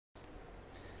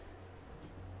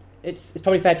it's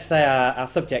probably fair to say our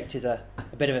subject is a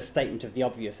bit of a statement of the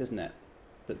obvious, isn't it?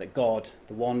 That God,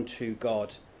 the one true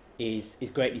God, is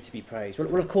greatly to be praised.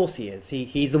 Well, of course he is.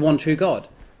 He's the one true God.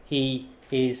 He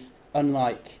is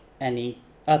unlike any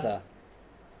other.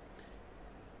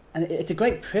 And it's a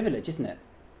great privilege, isn't it?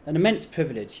 An immense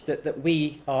privilege that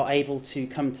we are able to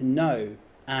come to know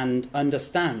and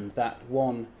understand that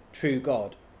one true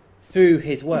God through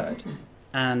his word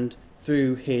and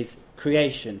through his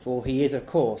creation. For he is, of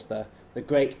course, the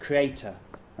great creator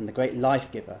and the great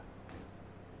life giver.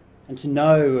 And to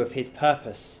know of his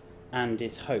purpose and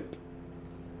his hope.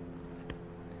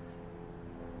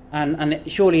 And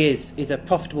it surely is a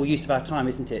profitable use of our time,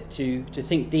 isn't it, to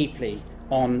think deeply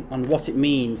on what it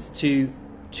means to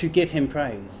give him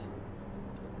praise,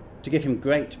 to give him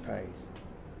great praise.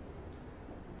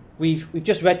 We've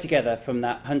just read together from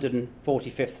that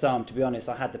 145th Psalm. To be honest,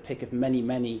 I had the pick of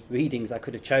many readings I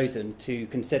could have chosen to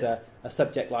consider a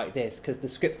subject like this, because the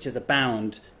scriptures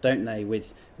abound, don't they,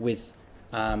 with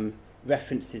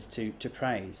references to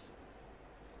praise.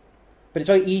 But it's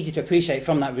very easy to appreciate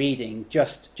from that reading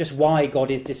just why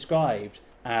God is described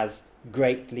as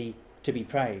greatly to be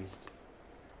praised.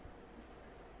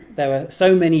 There are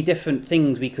so many different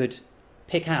things we could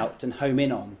pick out and home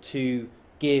in on to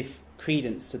give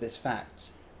credence to this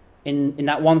fact. In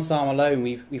that one psalm alone,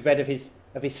 we've read of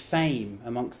his fame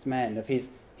amongst men, of his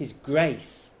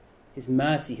grace, his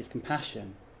mercy, his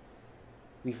compassion.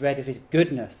 We've read of his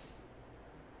goodness.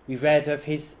 We've read of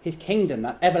his kingdom,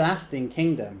 that everlasting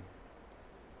kingdom.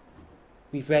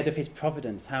 We've read of his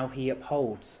providence, how he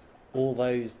upholds all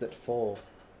those that fall.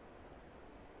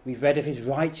 We've read of his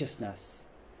righteousness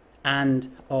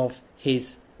and of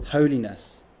his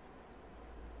holiness.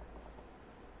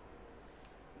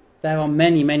 There are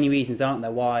many reasons, aren't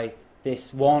there, why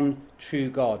this one true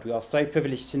God we are so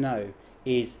privileged to know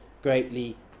is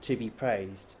greatly to be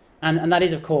praised. And that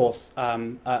is, of course,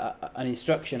 an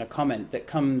instruction, a comment that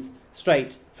comes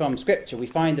straight from Scripture. We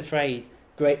find the phrase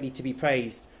greatly to be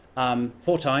praised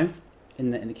 4 times,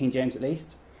 in the King James at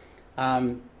least.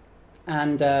 And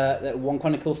 1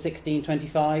 Chronicles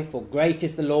 16:25, for great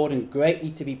is the Lord and greatly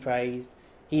to be praised.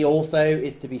 He also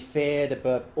is to be feared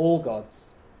above all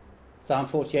gods. Psalm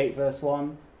 48 verse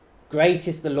 1, great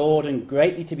is the Lord and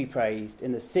greatly to be praised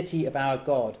in the city of our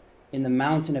God, in the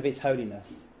mountain of his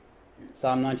holiness.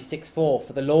 Psalm 96:4,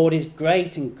 for the Lord is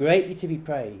great and greatly to be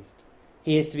praised.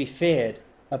 He is to be feared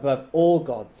above all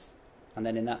gods. And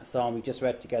then in that psalm we just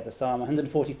read together, Psalm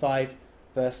 145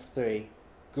 verse 3,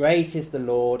 great is the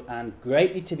Lord and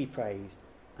greatly to be praised,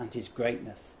 and his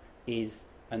greatness is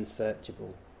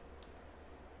unsearchable.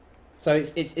 So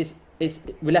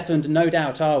we're left under no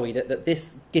doubt, are we, that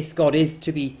this God is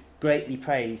to be greatly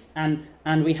praised. And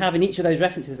we have in each of those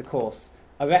references, of course,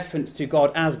 a reference to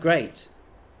God as great.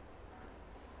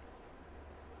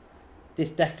 This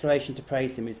declaration to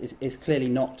praise him is clearly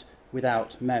not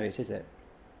without merit, is it?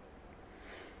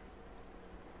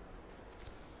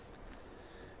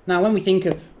 Now, when we think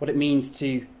of what it means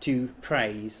to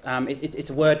praise, it's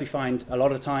a word we find a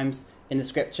lot of times in the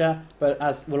Scripture, but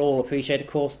as we'll all appreciate, of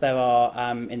course, there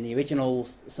are, in the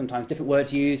originals, sometimes different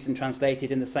words used and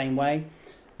translated in the same way.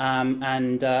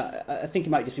 I think it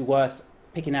might just be worth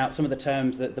picking out some of the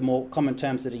terms, the more common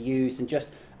terms that are used, and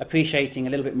just appreciating a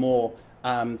little bit more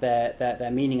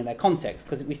their meaning and their context,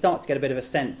 because we start to get a bit of a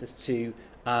sense as to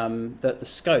the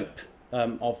scope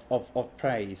of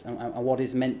praise and what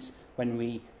is meant when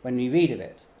we read of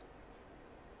it.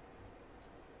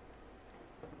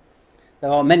 There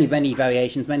are many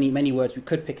variations, many words we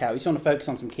could pick out. We just want to focus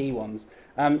on some key ones.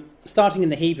 Starting in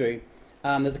the Hebrew,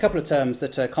 there's a couple of terms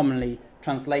that are commonly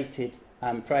translated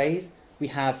praise. We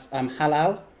have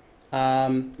halal,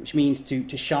 which means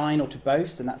to shine or to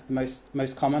boast, and that's the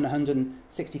most common.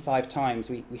 165 times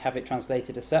we have it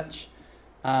translated as such.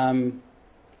 And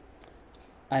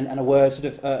a word sort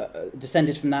of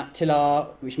descended from that, tilar,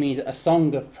 which means a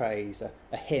song of praise,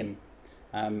 a hymn.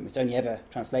 It's only ever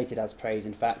translated as praise,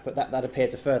 in fact, but that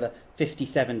appears a further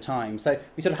 57 times. So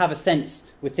we sort of have a sense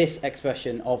with this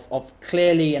expression of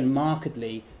clearly and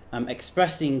markedly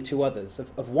expressing to others,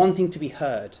 of wanting to be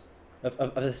heard,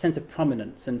 of a sense of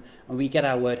prominence. And we get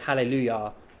our word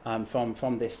hallelujah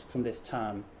from this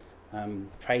term.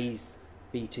 Praise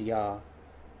be to Yah.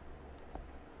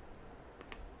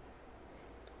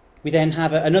 We then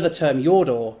have another term,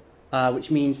 yordor, which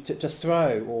means to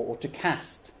throw or to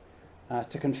cast,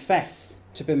 to confess,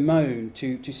 to bemoan,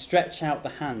 to stretch out the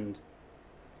hand.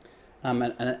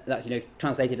 And that's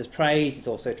translated as praise. It's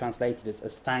also translated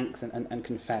as thanks and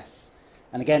confess.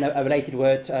 And again, a related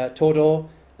word, tordor,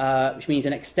 which means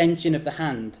an extension of the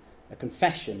hand, a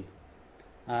confession.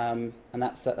 and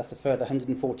that's a further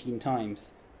 114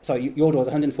 times. Sorry, Yordor is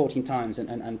 114 times,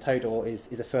 and Todor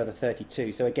is a further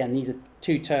 32. So again, these are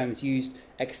two terms used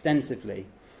extensively.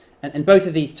 And both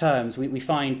of these terms, we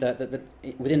find that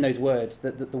within those words,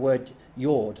 that the word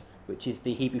Yord, which is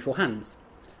the Hebrew for hands.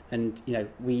 And, you know,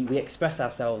 we express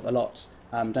ourselves a lot,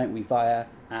 don't we, via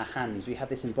our hands. We have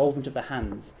this involvement of the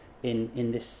hands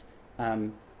in this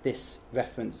this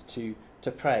reference to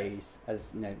praise,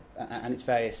 as, you know, and its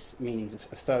various meanings of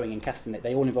throwing and casting it.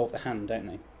 They all involve the hand, don't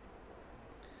they?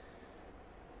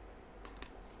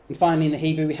 And finally, in the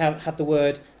Hebrew, we have the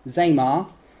word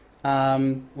Zamar,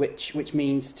 which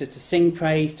means to sing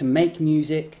praise, to make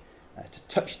music, to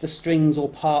touch the strings or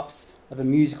parts of a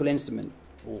musical instrument,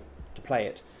 or to play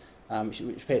it, which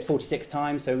appears 46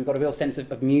 times. So we've got a real sense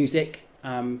of music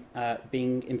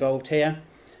being involved here.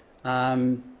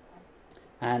 And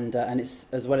it's,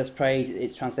 as well as praise,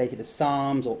 it's translated as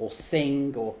psalms, or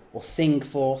sing, or sing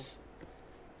forth.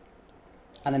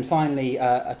 And then finally,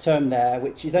 a term there,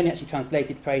 which is only actually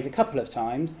translated praise a couple of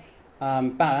times,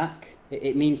 barak.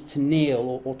 It means to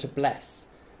kneel or to bless.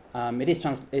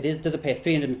 It does appear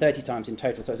 330 times in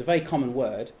total, so it's a very common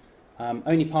word,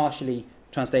 only partially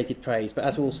translated praise. But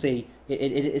as we'll see,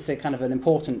 it's a kind of an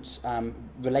important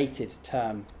related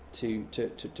term to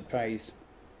praise.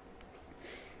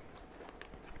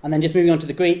 And then just moving on to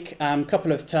the Greek, a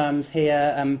couple of terms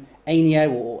here,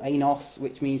 ainio or ainos,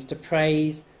 which means to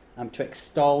praise, to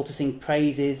extol, to sing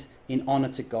praises in honour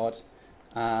to God.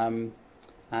 And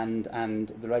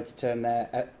the related term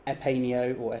there,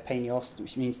 epenio or epenios,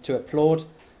 which means to applaud.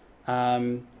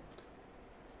 We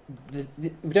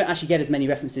don't actually get as many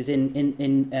references in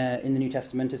the New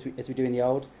Testament as we do in the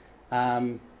Old.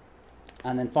 And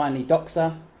then finally,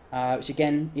 doxa, which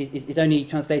again is only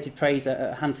translated praise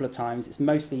a handful of times. It's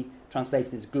mostly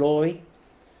translated as glory,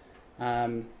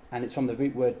 and it's from the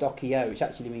root word dokio, which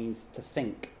actually means to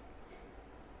think.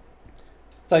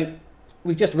 So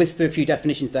we've just whizzed through a few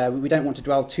definitions there. We don't want to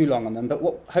dwell too long on them, but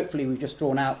what hopefully we've just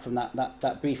drawn out from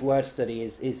that brief word study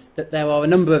is that there are a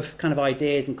number of kind of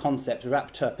ideas and concepts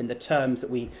wrapped up in the terms that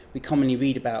we commonly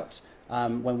read about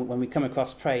when we come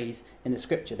across praise in the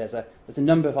Scripture. There's a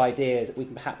number of ideas that we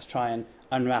can perhaps try and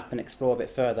unwrap and explore a bit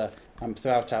further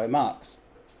throughout our remarks.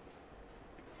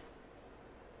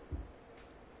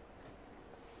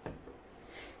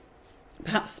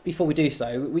 Perhaps before we do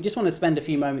so, we just want to spend a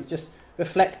few moments just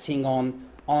reflecting on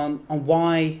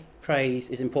why praise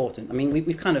is important. I mean,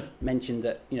 we've kind of mentioned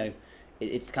that, you know,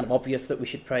 it's kind of obvious that we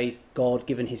should praise God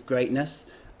given his greatness,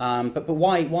 but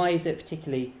why is it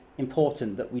particularly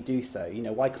important that we do so? You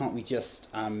know, why can't we just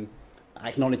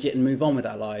acknowledge it and move on with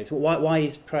our lives? Why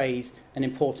is praise an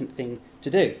important thing to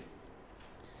do?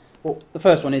 Well, the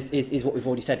first one is what we've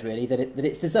already said, really, that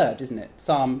it's deserved, isn't it?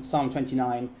 Psalm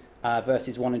 29,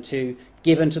 verses 1 and 2,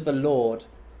 give unto the Lord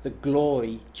the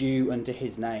glory due unto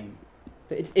his name.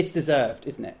 It's deserved,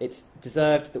 isn't it? It's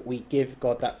deserved that we give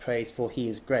God that praise, for he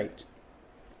is great.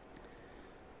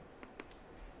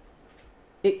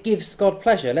 It gives God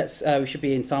pleasure. We should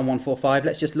be in Psalm 145.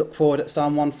 Let's just look forward at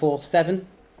Psalm 147.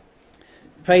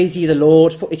 Praise ye the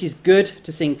Lord, for it is good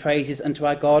to sing praises unto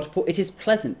our God, for it is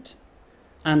pleasant,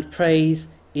 and praise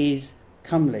is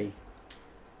comely.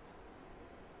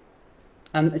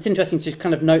 And it's interesting to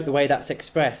kind of note the way that's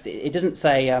expressed. It doesn't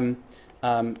say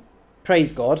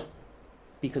praise God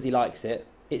because he likes it.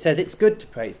 It says it's good to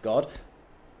praise God,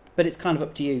 but it's kind of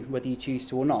up to you whether you choose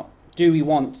to or not. Do we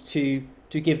want to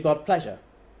give God pleasure?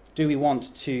 Do we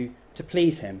want to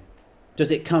please him? Does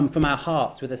it come from our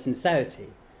hearts with a sincerity,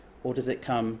 or does it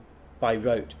come by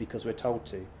rote because we're told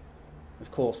to?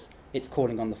 Of course, it's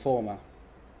calling on the former.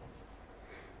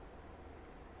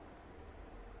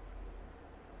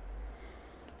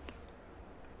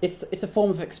 It's a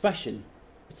form of expression.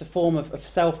 It's a form of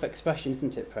self-expression,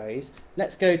 isn't it, praise?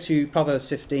 Let's go to Proverbs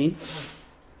 15.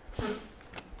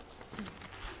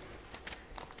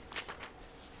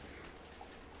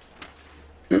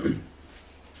 And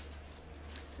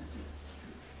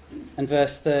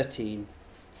verse 13.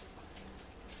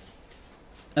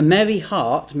 A merry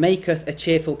heart maketh a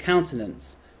cheerful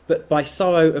countenance, but by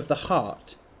sorrow of the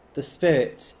heart the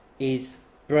spirit is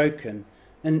broken.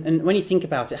 And when you think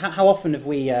about it, how often have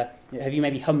you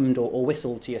maybe hummed or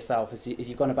whistled to yourself as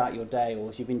you've gone about your day, or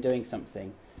as you've been doing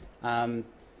something? And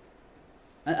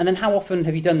then how often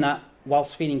have you done that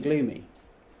whilst feeling gloomy?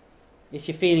 If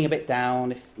you're feeling a bit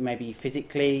down, if maybe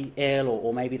physically ill,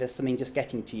 or maybe there's something just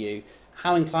getting to you,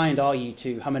 how inclined are you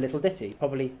to hum a little ditty?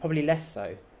 Probably less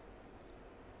so.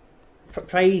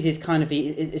 Praise is kind of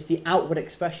it's the outward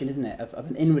expression, isn't it,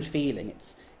 of an inward feeling.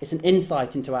 It's an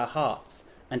insight into our hearts.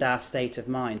 and our state of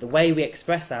mind. The way we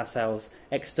express ourselves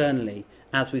externally,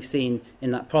 as we've seen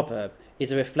in that proverb,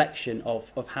 is a reflection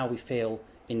of how we feel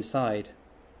inside.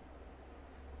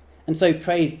 And so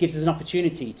praise gives us an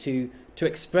opportunity to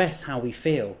express how we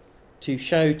feel, to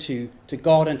show to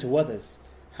God and to others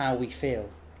how we feel.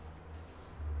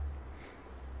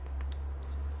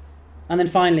 And then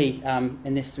finally,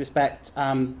 in this respect,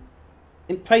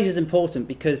 praise is important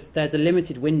because there's a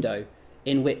limited window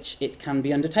in which it can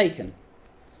be undertaken.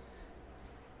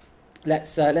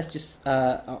 Let's just,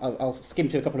 I'll skim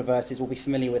through a couple of verses we'll be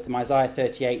familiar with from Isaiah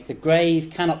 38. The grave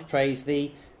cannot praise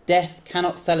thee, death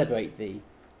cannot celebrate thee.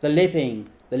 The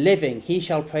living, he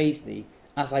shall praise thee,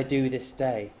 as I do this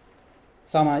day.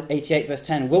 Psalm 88 verse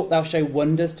 10, wilt thou show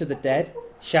wonders to the dead?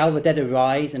 Shall the dead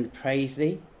arise and praise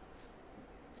thee?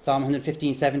 Psalm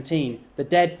 115:17, the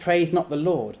dead praise not the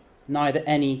Lord, neither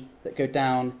any that go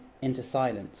down into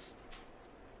silence.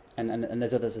 And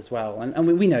there's others as well.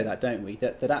 And we know that, don't we?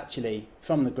 That actually,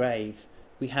 from the grave,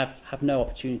 we have no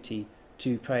opportunity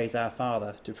to praise our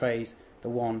Father, to praise the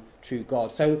one true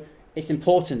God. So it's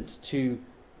important to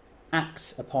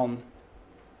act upon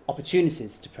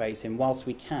opportunities to praise him whilst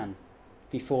we can,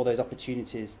 before those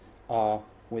opportunities are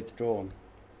withdrawn.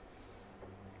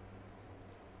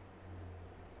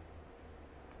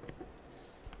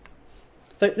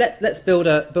 So let's build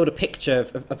a picture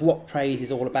of what praise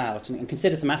is all about and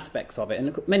consider some aspects of it.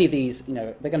 And many of these,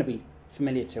 they're going to be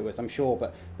familiar to us, I'm sure,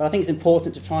 but I think it's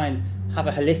important to try and have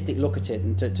a holistic look at it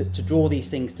and to draw these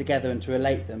things together and to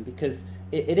relate them, because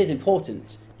it is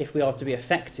important if we are to be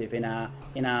effective in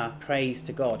our praise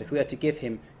to God, if we are to give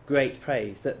him great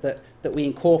praise, that we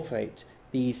incorporate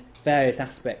these various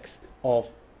aspects of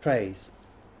praise.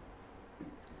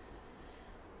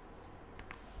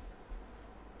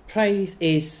 Praise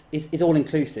is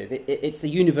all-inclusive. It's a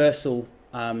universal,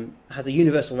 has a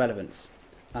universal relevance.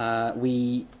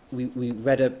 We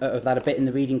read of that a bit in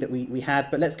the reading that we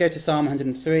had, but let's go to Psalm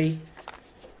 103,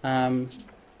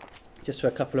 just for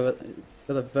a couple of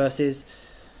other verses.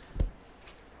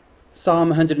 Psalm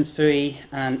 103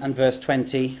 and verse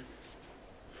 20.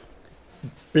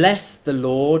 Bless the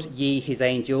Lord, ye his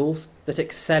angels, that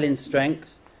excel in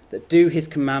strength, that do his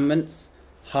commandments,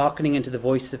 hearkening unto the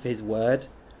voice of his word.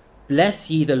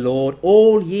 Bless ye the Lord,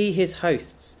 all ye his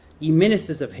hosts, ye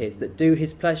ministers of his that do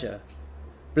his pleasure.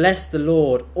 Bless the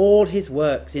Lord, all his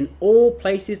works in all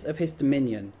places of his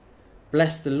dominion.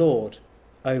 Bless the Lord,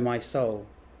 O my soul.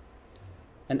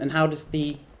 And how does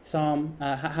the psalm?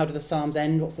 How do the Psalms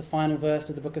end? What's the final verse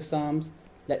of the book of Psalms?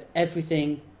 Let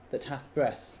everything that hath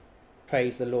breath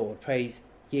praise the Lord. Praise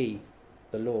ye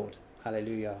the Lord.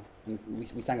 Hallelujah. And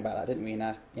we sang about that, didn't we, in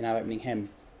our opening hymn?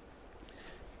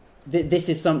 This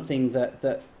is something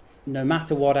that no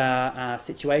matter what our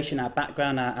situation, our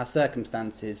background, our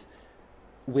circumstances,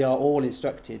 we are all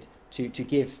instructed to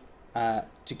give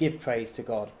praise to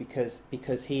God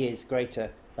because he is greater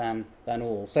than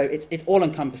all. So it's all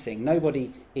encompassing.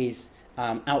 Nobody is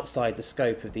outside the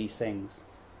scope of these things.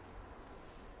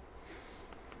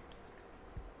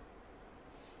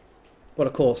 Well,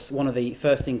 of course, one of the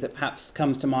first things that perhaps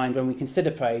comes to mind when we consider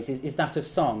praise is that of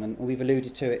song, and we've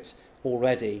alluded to it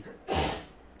already.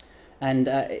 And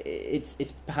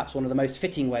it's perhaps one of the most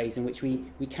fitting ways in which we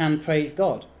can praise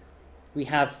God. We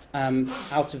have,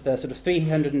 out of the sort of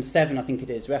 307, I think it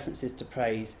is, references to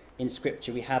praise in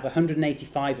Scripture, we have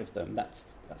 185 of them. That's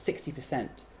 60%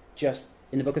 just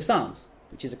in the book of Psalms,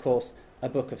 which is, of course, a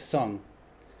book of song.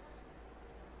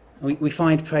 We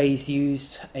find praise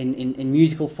used in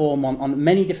musical form on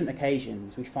many different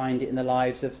occasions. We find it in the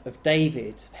lives of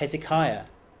David, Hezekiah,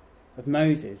 of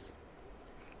Moses.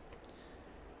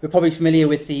 We're probably familiar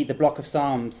with the block of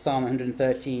Psalms, Psalm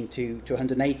 113 to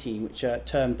 118, which are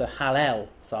termed the Hallel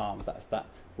Psalms. That's that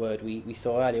word we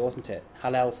saw earlier, wasn't it?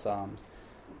 Hallel Psalms.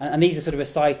 And these are sort of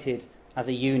recited as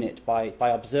a unit by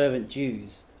observant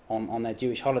Jews on their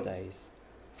Jewish holidays.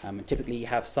 And typically you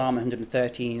have Psalm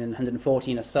 113 and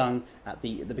 114 are sung at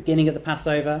the beginning of the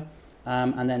Passover,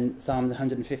 and then Psalms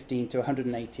 115 to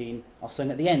 118 are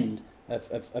sung at the end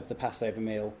of the Passover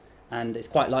meal. And it's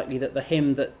quite likely that the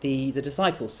hymn that the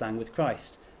disciples sang with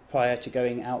Christ prior to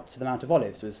going out to the Mount of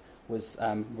Olives was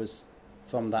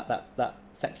from that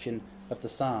section of the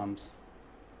Psalms.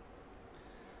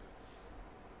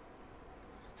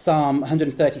 Psalm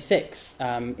 136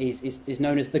 is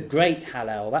known as the Great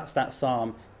Hallel. That's that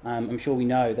psalm, I'm sure we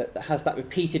know, that has that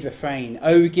repeated refrain,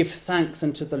 "Oh, give thanks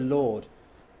unto the Lord,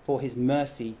 for his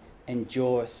mercy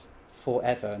endureth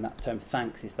forever." And that term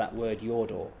thanks is that word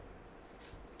yordor.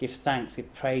 Give thanks,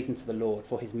 give praise unto the Lord,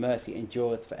 for his mercy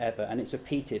endureth forever. And it's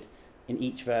repeated in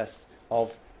each verse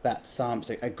of that psalm.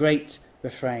 So a great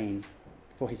refrain.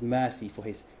 for his mercy, for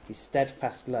his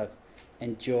steadfast love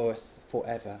endureth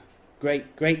forever.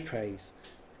 Great, great praise.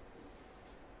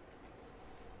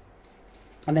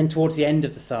 And then towards the end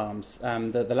of the Psalms,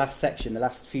 the last section, the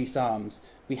last few Psalms,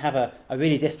 we have a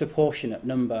really disproportionate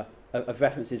number of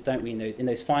references, don't we, in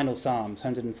those final Psalms,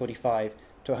 145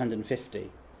 to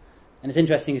 150. And it's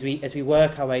interesting as we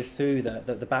work our way through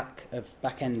the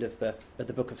back end of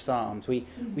the book of Psalms, we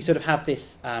sort of have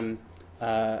this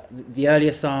the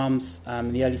earlier Psalms,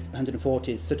 the early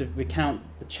 140s, sort of recount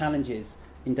the challenges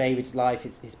in David's life,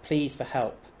 his pleas for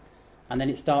help, and then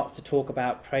it starts to talk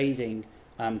about praising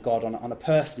God on a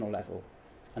personal level,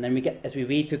 and then we get, as we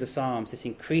read through the Psalms, this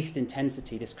increased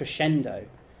intensity, this crescendo,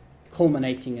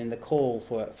 culminating in the call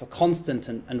for constant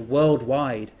and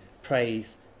worldwide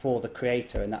praise for the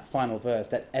Creator in that final verse,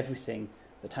 let everything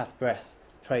that hath breath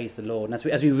praise the Lord. And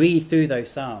as we read through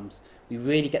those Psalms, we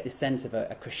really get this sense of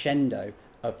a crescendo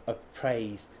of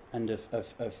praise and of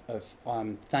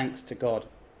thanks to God,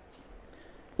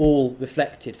 all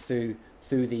reflected through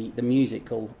the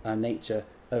musical nature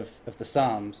of the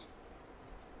Psalms.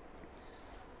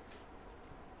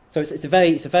 So it's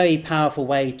a very powerful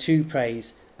way to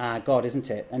praise God,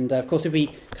 isn't it? And of course, if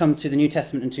we come to the New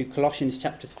Testament and to Colossians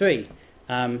chapter 3,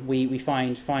 we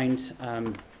find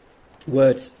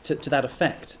words to that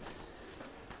effect.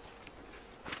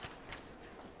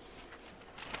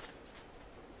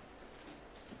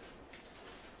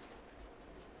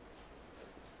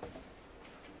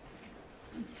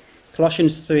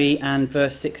 Colossians 3 and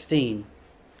verse 16.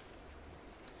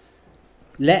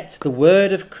 Let the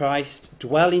word of Christ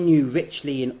dwell in you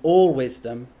richly in all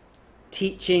wisdom,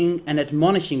 teaching and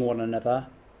admonishing one another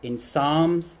in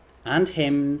psalms and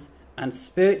hymns and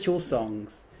spiritual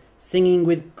songs, singing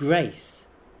with grace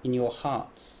in your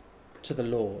hearts to the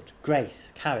Lord.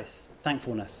 Grace, charis,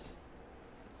 thankfulness.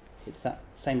 It's that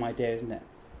same idea, isn't it?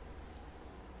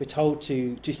 We're told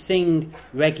to sing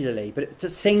regularly, but to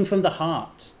sing from the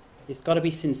heart. It's got to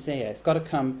be sincere. It's got to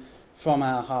come from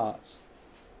our heart.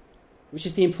 Which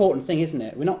is the important thing, isn't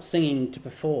it? We're not singing to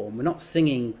perform. We're not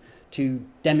singing to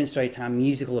demonstrate our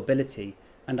musical ability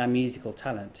and our musical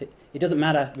talent. It doesn't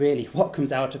matter really what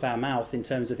comes out of our mouth in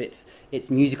terms of its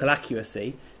musical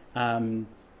accuracy.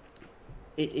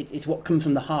 It's what comes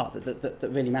from the heart that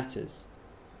really matters.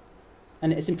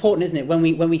 And it's important, isn't it, when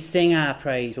we sing our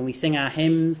praise, when we sing our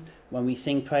hymns, when we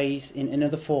sing praise in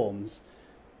other forms,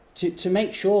 to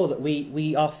make sure that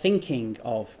we are thinking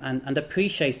of and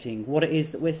appreciating what it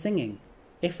is that we're singing.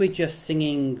 If we're just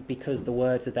singing because the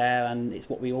words are there and it's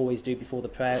what we always do before the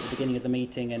prayer at the beginning of the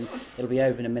meeting and it'll be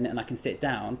over in a minute and I can sit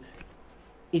down,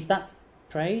 is that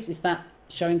praise? Is that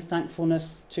showing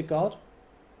thankfulness to God?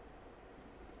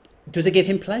 Does it give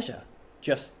him pleasure,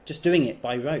 just doing it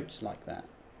by rote like that?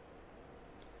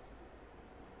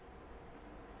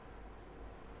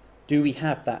 Do we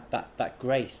have that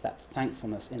grace, that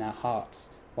thankfulness in our hearts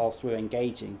whilst we're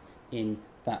engaging in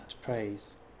that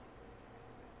praise?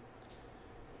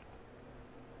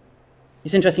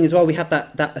 It's interesting as well, we have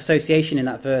that association in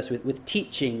that verse with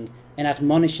teaching and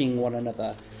admonishing one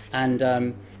another. And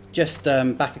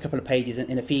back a couple of pages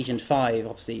in Ephesians 5,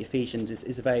 obviously Ephesians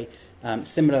is a very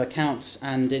similar account.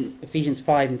 And in Ephesians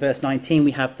 5 and verse 19,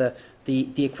 we have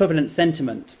the equivalent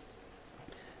sentiment.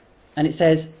 And it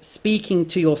says, speaking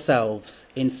to yourselves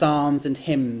in psalms and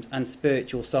hymns and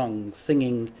spiritual songs,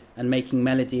 singing and making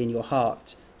melody in your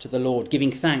heart to the Lord,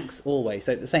 giving thanks always.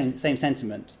 So the same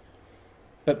sentiment.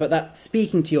 But that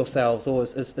speaking to yourselves, or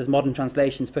as modern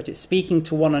translations put it, speaking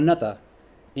to one another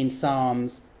in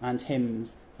psalms and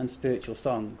hymns and spiritual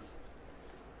songs.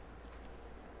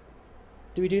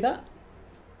 Do we do that?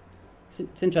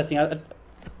 It's interesting. I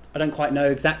don't quite know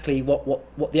exactly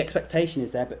what the expectation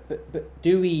is there, but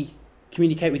do we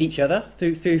communicate with each other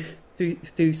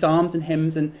through psalms and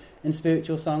hymns and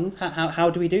spiritual songs?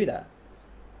 How do we do that?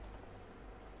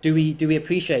 Do we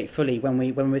appreciate fully when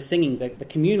we're singing the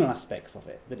communal aspects of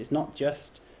it, that it's not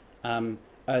just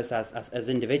us as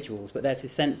individuals, but there's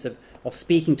this sense of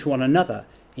speaking to one another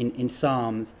in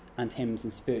psalms and hymns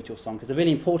and spiritual songs? There's a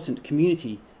really important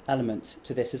community element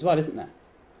to this as well, isn't there?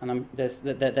 And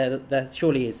there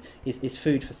surely is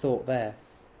food for thought there.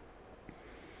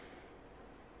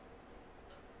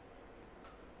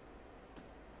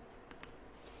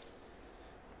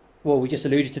 Well, we just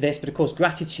alluded to this, but of course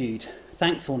gratitude,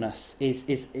 thankfulness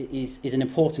is an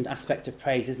important aspect of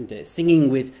praise, isn't it? Singing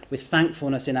with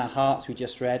thankfulness in our hearts, we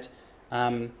just read.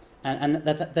 And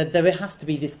there has to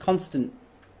be this constant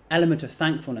element of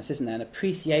thankfulness, isn't there? An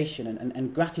appreciation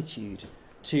and gratitude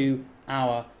to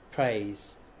our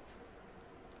praise.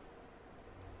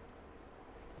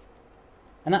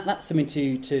 And that's something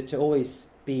to always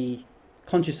be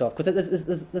conscious of,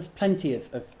 because there's plenty of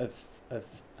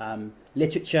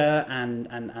literature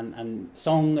and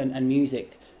song and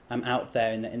music out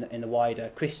there in the wider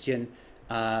Christian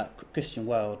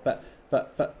world, but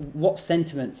what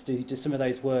sentiments do some of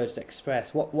those words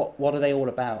express? What are they all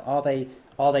about?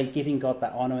 Are they giving God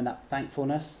that honour and that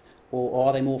thankfulness, or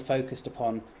are they more focused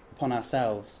upon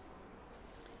ourselves?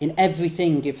 In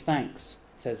everything give thanks,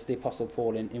 says the Apostle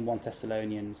Paul in 1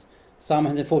 Thessalonians. Psalm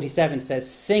 147 says,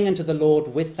 sing unto the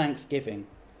Lord with thanksgiving.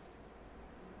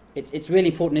 It's really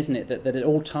important, isn't it, that at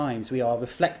all times we are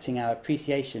reflecting our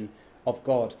appreciation of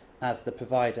God as the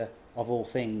provider of all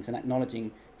things and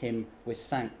acknowledging him with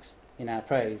thanks in our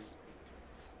praise.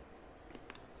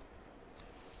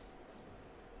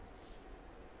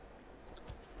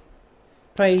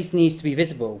 Praise needs to be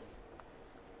visible.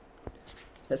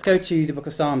 Let's go to the book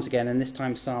of Psalms again, and this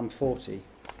time Psalm 40.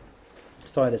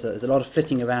 Sorry, there's a lot of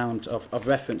flitting around of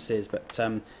references, but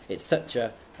it's such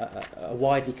a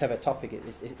widely covered topic,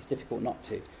 it's difficult not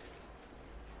to.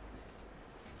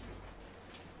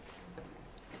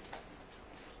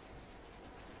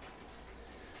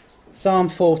 Psalm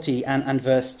 40 and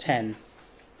verse 10.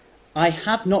 I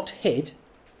have not hid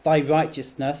thy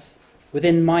righteousness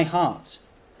within my heart.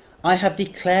 I have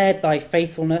declared thy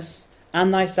faithfulness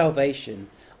and thy salvation.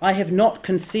 I have not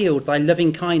concealed thy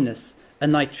loving kindness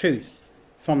and thy truth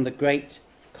from the great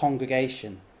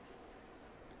congregation.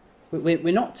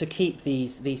 We're not to keep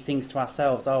these things to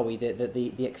ourselves, are we?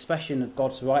 The expression of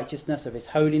God's righteousness, of his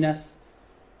holiness,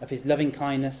 of his loving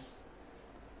kindness.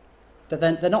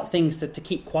 They're not things to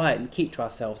keep quiet and keep to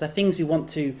ourselves. They're things we want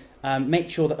to make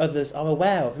sure that others are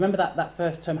aware of. Remember that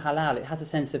first term, halal, it has a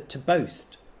sense of to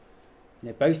boast.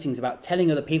 Boasting is about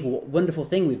telling other people what wonderful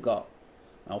thing we've got.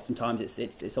 Oftentimes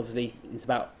it's obviously it's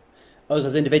about us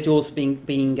as individuals being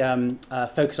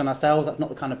focused on ourselves. That's not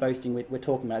the kind of boasting we're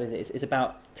talking about, is it? It's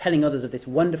about telling others of this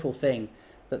wonderful thing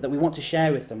that we want to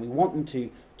share with them. We want them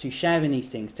to share in these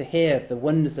things, to hear of the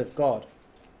wonders of God.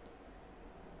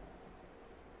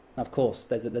 Now, of course,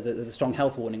 there's a strong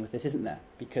health warning with this, isn't there?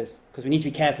 Because we need to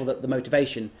be careful that the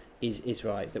motivation is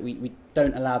right, that we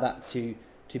don't allow that to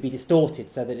be distorted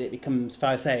so that it becomes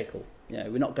pharisaical.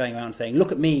 We're not going around saying,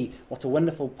 look at me, what a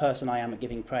wonderful person I am at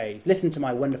giving praise. Listen to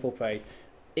my wonderful praise.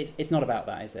 It's not about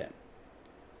that, is it?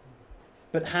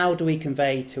 But how do we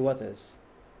convey to others,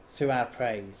 through our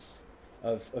praise,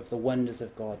 of the wonders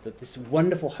of God, that this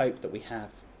wonderful hope that we have?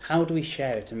 How do we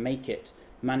share it and make it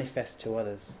manifest to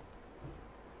others?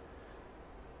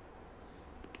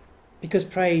 Because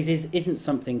praise isn't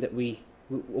something that we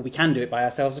can do it by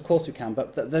ourselves, of course we can,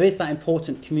 but there is that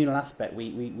important communal aspect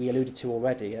we alluded to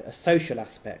already, a social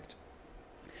aspect.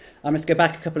 Let's go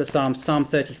back a couple of Psalms. Psalm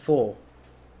 34.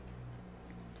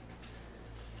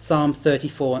 Psalm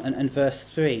 34 and verse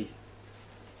 3.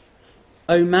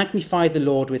 O magnify the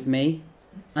Lord with me,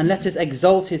 and let us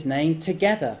exalt his name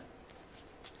together.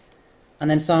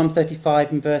 And then Psalm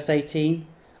 35 and verse 18.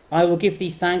 I will give thee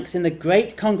thanks in the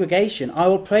great congregation. I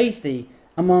will praise thee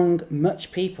among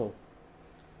much people.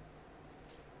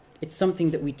 It's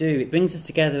something that we do. It brings us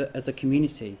together as a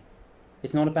community.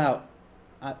 It's not about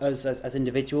us as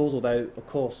individuals, although, of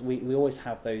course, we always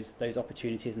have those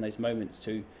opportunities and those moments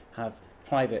to have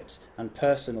private and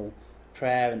personal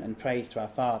prayer and praise to our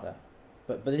Father.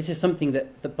 But this is something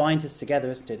that binds us together,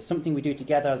 isn't it? It's something we do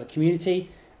together as a community,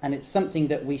 and it's something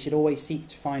that we should always seek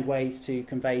to find ways to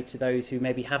convey to those who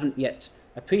maybe haven't yet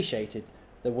appreciated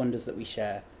the wonders that we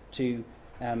share, to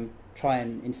try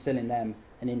and instill in them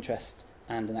an interest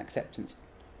and an acceptance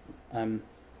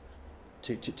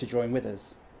to join with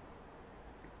us.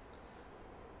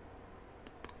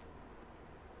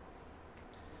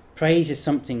 Praise is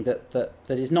something that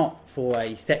is not for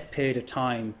a set period of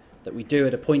time that we do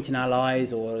at a point in our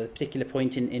lives or a particular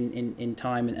point in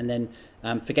time and then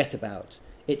forget about.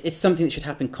 It's something that should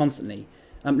happen constantly.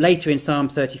 Later in Psalm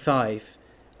 35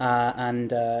 and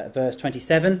verse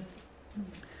 27,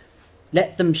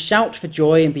 let them shout for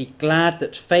joy and be glad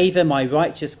that favour my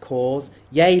righteous cause.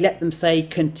 Yea, let them say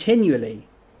continually,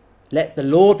 let the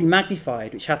Lord be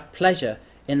magnified, which hath pleasure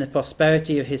in the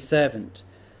prosperity of his servant.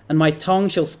 And my tongue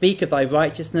shall speak of thy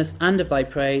righteousness and of thy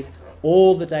praise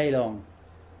all the day long.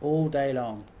 All day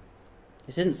long.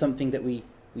 This isn't something that we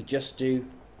just do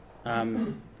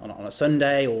on a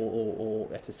Sunday or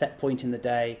at a set point in the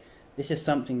day. This is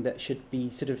something that should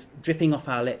be sort of dripping off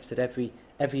our lips at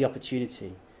every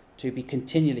opportunity, to be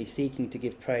continually seeking to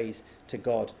give praise to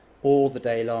God all the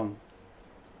day long.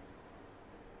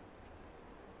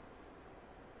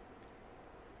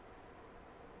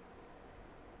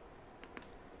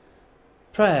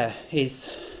 Prayer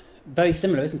is very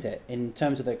similar, isn't it, in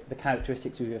terms of the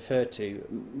characteristics we referred to.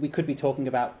 We could be talking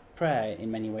about prayer in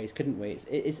many ways, couldn't we?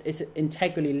 It's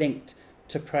integrally linked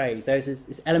to praise. There's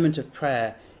this element of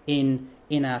prayer in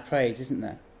our praise, isn't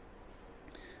there?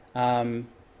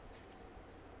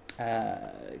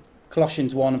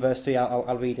 Colossians 1 verse 3,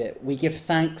 I'll read it. We give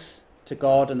thanks to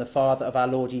God and the Father of our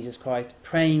Lord Jesus Christ,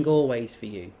 praying always for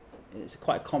you. It's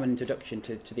quite a common introduction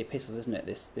to the epistles, isn't it?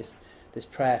 This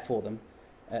prayer for them,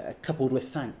 coupled with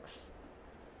thanks.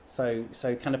 So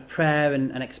kind of prayer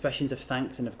and expressions of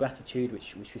thanks and of gratitude,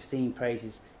 which we've seen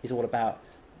praise is all about,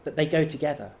 that they go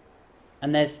together.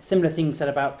 And there's similar things said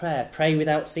about prayer. Pray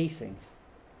without ceasing.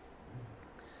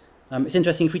 It's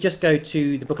interesting, if we just go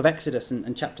to the book of Exodus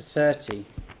and chapter 30.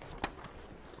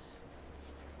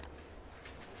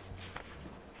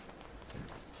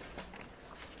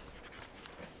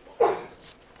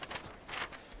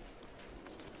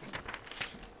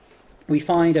 We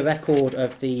find a record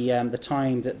of the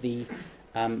time that the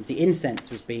incense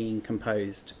was being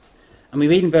composed. And we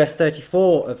read in verse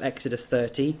 34 of Exodus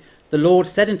 30, the Lord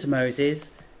said unto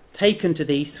Moses, take unto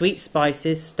thee sweet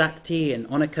spices, stacte and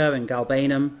onycha and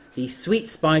galbanum, these sweet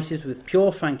spices with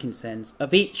pure frankincense,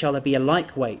 of each shall there be a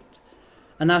like weight.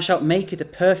 And thou shalt make it a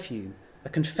perfume, a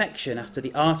confection after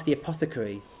the art of the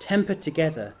apothecary, tempered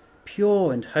together,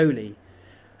 pure and holy.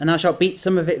 And thou shalt beat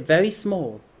some of it very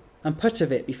small, and put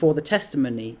of it before the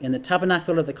testimony in the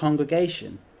tabernacle of the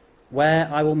congregation, where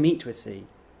I will meet with thee.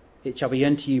 It shall be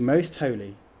unto you most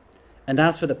holy. And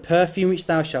as for the perfume which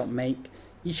thou shalt make,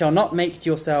 ye shall not make to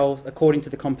yourselves according to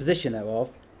the composition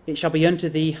thereof. It shall be unto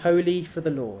thee holy for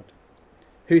the Lord.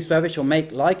 Whosoever shall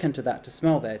make like unto that to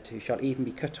smell thereto shall even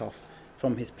be cut off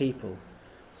from his people.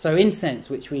 So incense,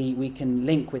 which we can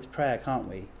link with prayer, can't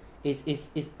we,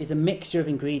 is a mixture of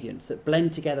ingredients that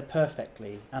blend together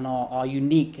perfectly and are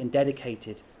unique and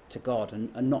dedicated to God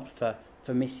and not for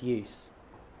misuse.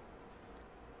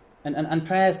 And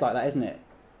prayer's like that, isn't it?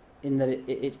 In that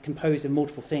it's composed of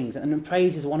multiple things, and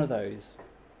praise is one of those.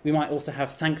 We might also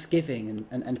have thanksgiving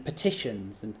and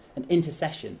petitions and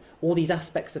intercession, all these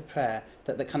aspects of prayer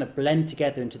that kind of blend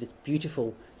together into this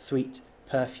beautiful, sweet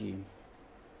perfume.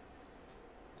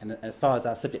 And as far as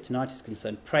our subject tonight is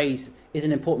concerned, praise is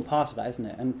an important part of that, isn't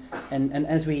it? And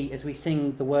as we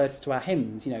sing the words to our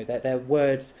hymns, you know, they're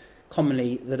words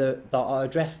commonly that are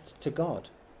addressed to God.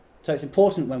 So it's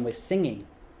important when we're singing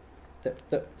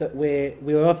that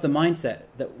we're of the mindset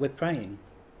that we're praying,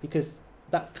 because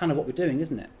that's kind of what we're doing,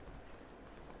 isn't it?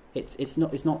 It's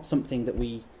not something that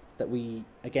we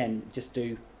again just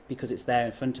do because it's there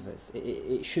in front of us.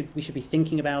 We should be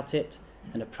thinking about it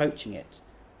and approaching it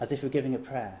as if we're giving a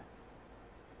prayer.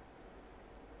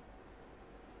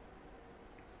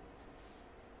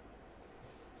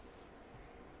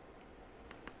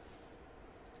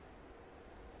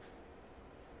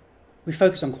 We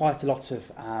focus on quite a lot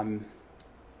of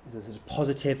there's a sort of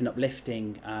positive and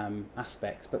uplifting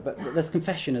aspects, but there's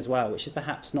confession as well, which is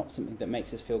perhaps not something that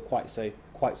makes us feel quite so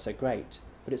great,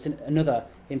 but it's another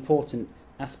important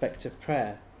aspect of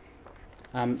prayer.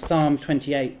 Proverbs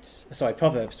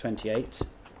 28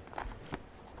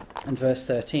 and verse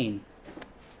 13.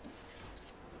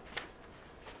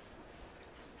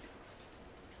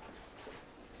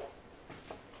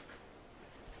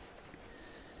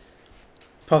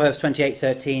 Proverbs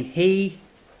 28:13, he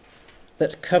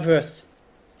that covereth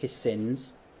his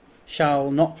sins shall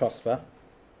not prosper,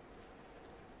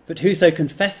 but whoso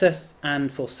confesseth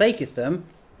and forsaketh them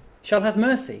shall have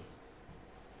mercy.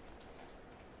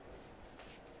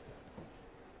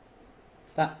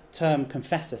 That term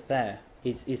confesseth there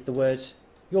is the word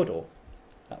yodor,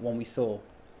 that one we saw,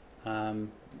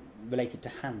 related to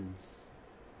hands.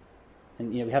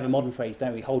 And we have a modern phrase,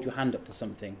 don't we? Hold your hand up to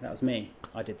something. That was me.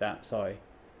 I did that, sorry.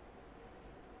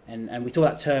 And we saw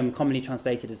that term commonly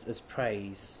translated as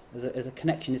praise. There's a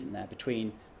connection, isn't there,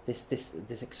 between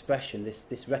this expression,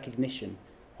 this recognition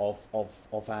of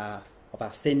our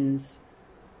sins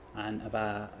and of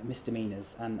our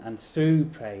misdemeanors, and through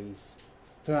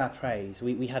our praise,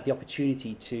 we have the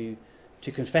opportunity to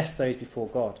confess those before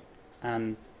God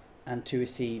and to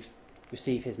receive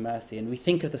his mercy. And we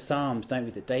think of the Psalms, don't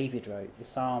we, that David wrote, the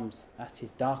Psalms at his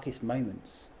darkest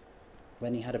moments,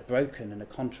 when he had a broken and a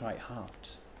contrite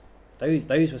heart.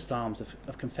 Those were psalms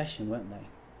of confession, weren't they?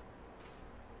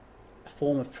 A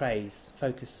form of praise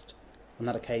focused on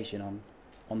that occasion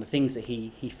on the things that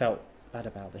he felt bad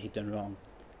about, that he'd done wrong.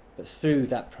 But through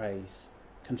that praise,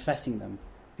 confessing them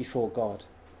before God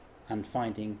and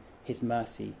finding his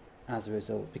mercy as a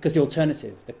result. Because the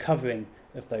alternative, the covering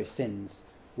of those sins,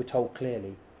 we're told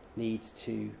clearly, leads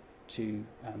to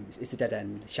it's a dead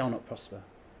end. It shall not prosper.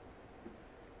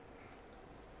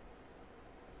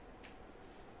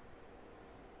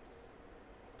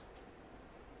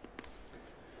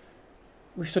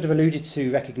 We've sort of alluded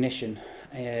to recognition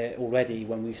already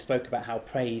when we spoke about how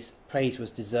praise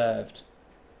was deserved.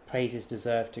 Praise is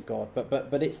deserved to God.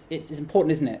 But it's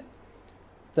important, isn't it,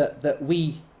 that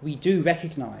we do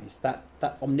recognise that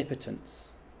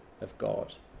omnipotence of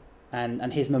God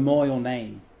and his memorial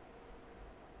name,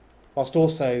 whilst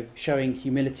also showing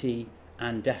humility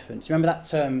and deference. Remember that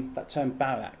term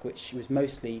barak, which was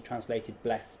mostly translated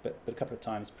bless, but a couple of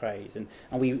times praise, and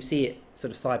we see it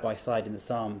sort of side by side in the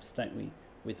Psalms, don't we,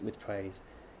 with praise.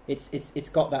 It's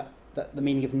got that the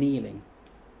meaning of kneeling,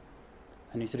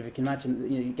 and you can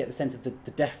imagine, you get the sense of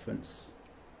the deference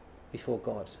before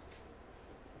God,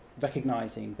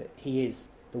 recognising that he is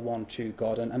the one true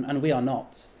God, and we are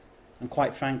not, and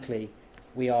quite frankly,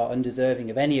 we are undeserving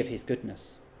of any of his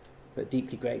goodness, but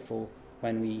deeply grateful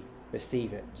when we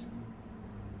receive it.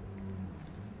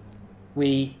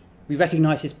 We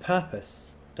recognise his purpose,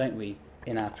 don't we,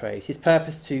 in our praise? His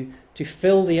purpose to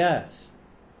fill the earth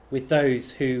with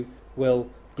those who will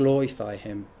glorify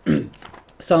him.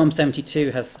 Psalm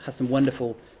 72 has some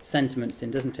wonderful sentiments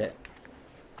in, doesn't it?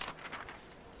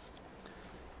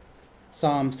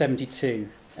 Psalm 72,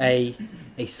 a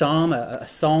psalm, a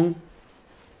song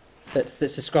that's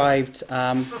described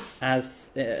as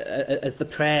the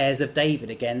prayers of David,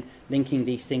 again linking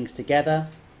these things together.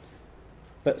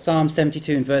 But Psalm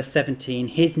 72 and verse 17,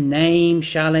 his name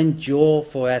shall endure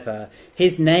forever.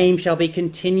 His name shall be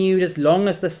continued as long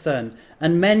as the sun,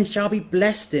 and men shall be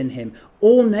blessed in him.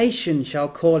 All nations shall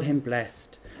call him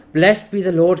blessed. Blessed be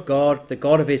the Lord God, the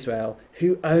God of Israel,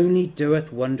 who only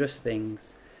doeth wondrous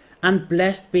things. And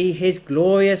blessed be his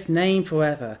glorious name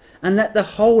forever, and let the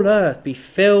whole earth be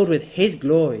filled with his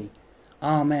glory.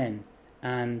 Amen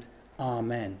and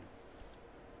amen.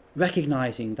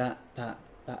 Recognising that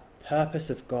purpose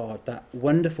of God, that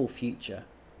wonderful future.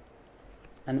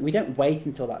 And we don't wait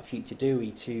until that future, do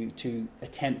we, to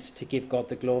attempt to give God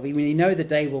the glory. We know the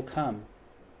day will come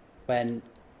when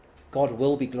God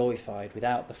will be glorified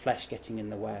without the flesh getting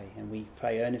in the way, and we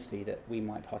pray earnestly that we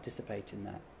might participate in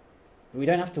that. But we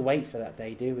don't have to wait for that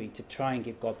day, do we, to try and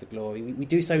give God the glory. We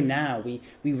do so now. We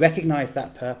recognise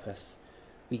that purpose.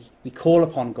 We call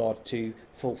upon God to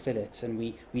fulfil it, and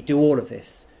we do all of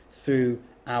this through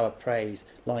our praise,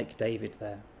 like David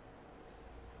there.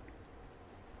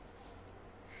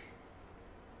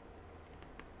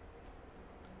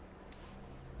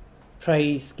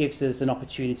 Praise gives us an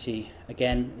opportunity,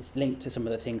 again, it's linked to some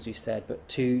of the things we've said, but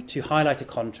to highlight a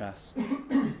contrast.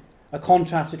 A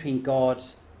contrast between God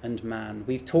and man.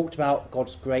 We've talked about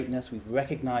God's greatness, we've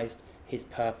recognised his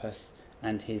purpose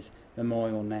and his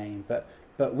memorial name,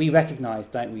 but we recognise,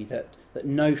 don't we, that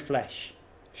no flesh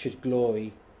should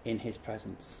glory in his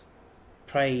presence.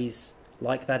 Praise,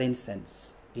 like that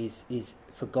incense, is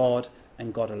for God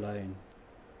and God alone.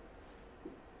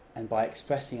 And by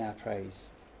expressing our praise,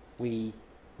 we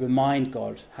remind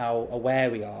God how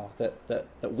aware we are that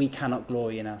we cannot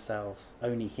glory in ourselves.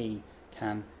 Only he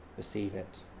can receive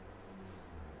it.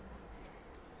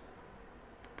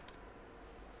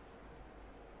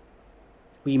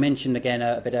 We mentioned again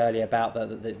a bit earlier about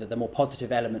the more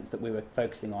positive elements that we were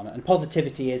focusing on. And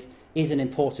positivity is an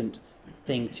important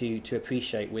thing to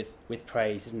appreciate with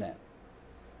praise, isn't it?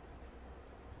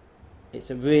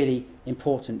 It's a really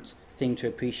important thing to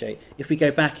appreciate. If we go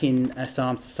back in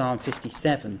Psalm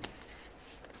 57,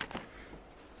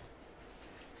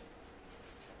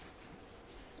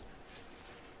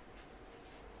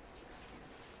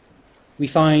 we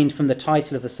find from the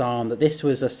title of the psalm that this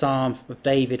was a psalm of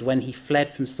David when he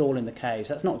fled from Saul in the cave.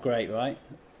 That's not great, right?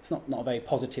 It's not a very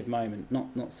positive moment,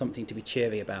 not something to be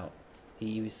cheery about.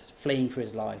 He was fleeing for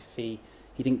his life. He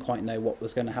didn't quite know what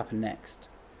was going to happen next.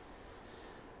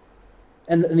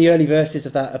 And in the early verses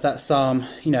of that psalm,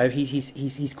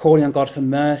 he's calling on God for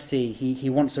mercy. He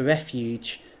wants a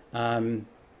refuge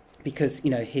because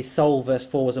his soul, verse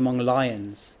 4, was among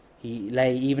lions. He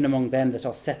lay even among them that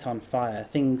are set on fire.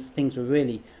 Things were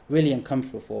really, really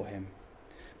uncomfortable for him.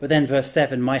 But then verse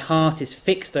 7, my heart is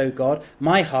fixed, O God,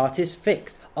 my heart is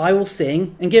fixed. I will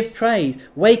sing and give praise.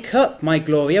 Wake up, my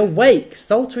glory, awake,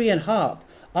 psaltery and harp.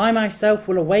 I myself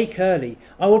will awake early.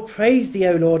 I will praise thee,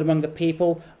 O Lord, among the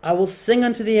people. I will sing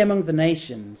unto thee among the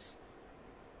nations.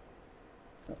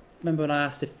 Remember when I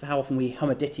asked how often we hum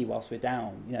a ditty whilst we're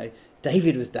down?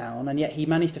 David was down, and yet he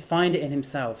managed to find it in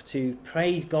himself to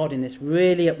praise God in this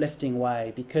really uplifting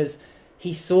way because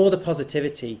he saw the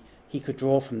positivity he could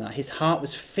draw from that. His heart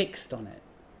was fixed on it,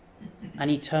 and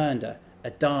he turned a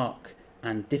dark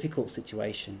and difficult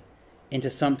situation into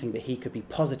something that he could be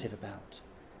positive about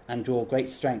and draw great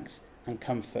strength and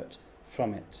comfort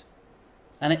from it.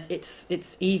 And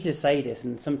it's easy to say this,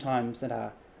 and sometimes at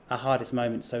our hardest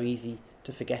moments so easy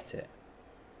to forget it.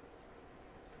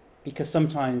 because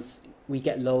sometimes we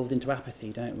get lulled into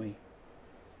apathy, don't we?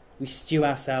 We stew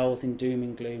ourselves in doom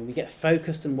and gloom. We get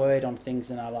focused and worried on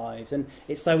things in our lives. And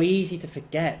it's so easy to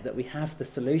forget that we have the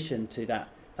solution to that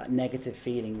negative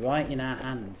feeling right in our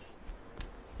hands.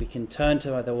 We can turn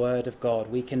to the Word of God.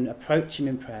 We can approach Him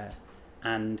in prayer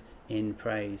and in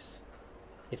praise.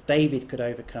 If David could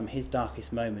overcome his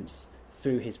darkest moments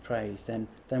through his praise, then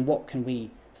what can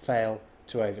we fail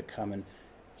to overcome? And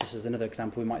just as another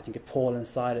example, we might think of Paul and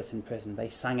Silas in prison. They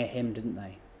sang a hymn, didn't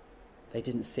they? They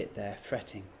didn't sit there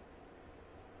fretting.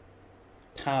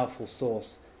 Powerful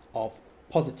source of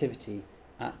positivity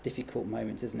at difficult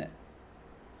moments, isn't it?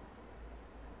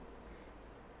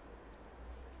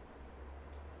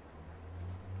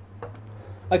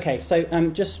 Okay, so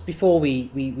just before we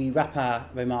wrap our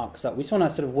remarks up, we just want to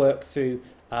sort of work through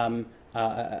an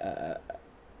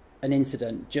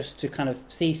incident just to kind of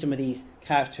see some of these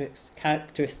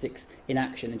characteristics in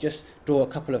action and just draw a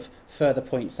couple of further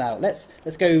points out. Let's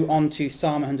go on to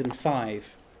Psalm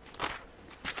 105.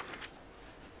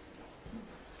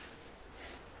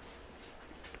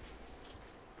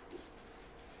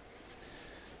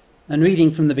 And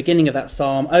reading from the beginning of that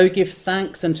psalm, "O give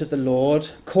thanks unto the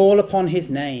Lord, call upon his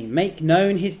name, make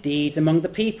known his deeds among the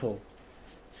people.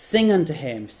 Sing unto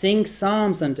him, sing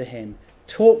psalms unto him,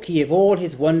 talk ye of all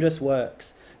his wondrous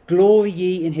works. Glory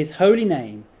ye in his holy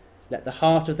name. Let the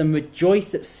heart of them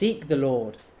rejoice that seek the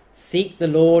Lord. Seek the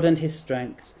Lord and his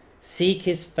strength. Seek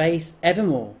his face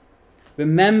evermore.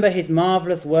 Remember his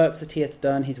marvellous works that he hath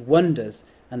done, his wonders,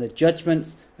 and the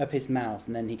judgments of his mouth."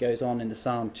 And then he goes on in the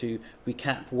psalm to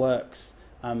recap works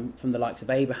from the likes of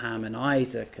Abraham and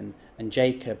Isaac and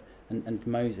Jacob and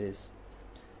Moses.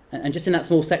 And just in that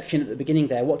small section at the beginning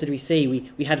there, what did we see?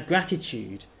 We had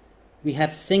gratitude, we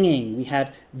had singing, we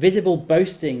had visible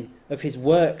boasting of his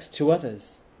works to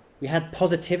others, we had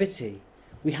positivity,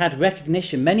 we had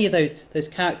recognition, many of those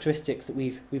characteristics that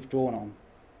we've drawn on.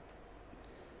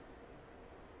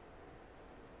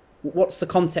 What's the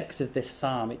context of this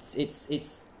psalm?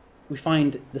 It's we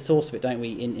find the source of it, don't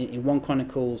we, in 1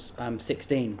 Chronicles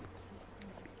 16.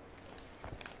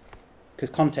 Because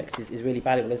context is really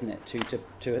valuable, isn't it,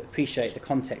 to appreciate the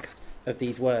context of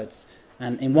these words.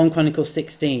 And in 1 Chronicles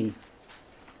 16,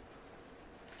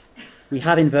 we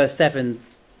have in verse 7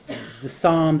 the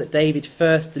psalm that David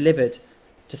first delivered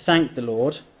to thank the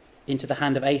Lord into the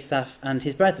hand of Asaph and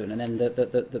his brethren. And then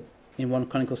in 1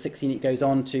 Chronicles 16 it goes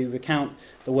on to recount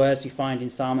the words we find in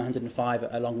Psalm 105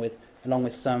 along with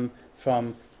some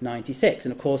from 96.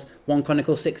 And of course 1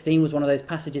 Chronicles 16 was one of those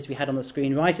passages we had on the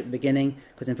screen right at the beginning,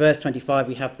 because in verse 25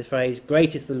 we have the phrase,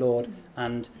 "Great is the Lord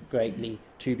and greatly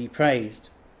to be praised."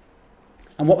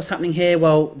 And what was happening here?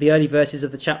 Well, the early verses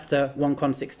of the chapter 1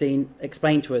 Chronicles 16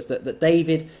 explain to us that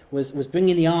David was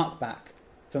bringing the ark back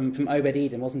from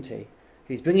Obed-Edom, wasn't he?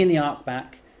 He was bringing the ark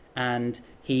back, and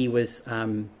he was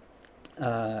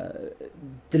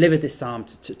delivered this psalm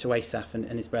to Asaph and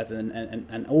his brethren,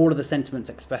 and all of the sentiments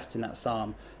expressed in that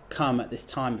psalm come at this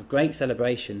time of great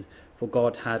celebration, for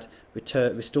God had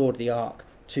restored the ark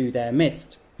to their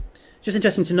midst. Just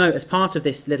interesting to note, as part of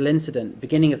this little incident,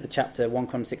 beginning of the chapter 1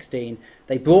 Chronicles 16,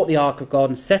 they brought the ark of God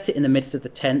and set it in the midst of the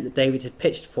tent that David had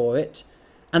pitched for it,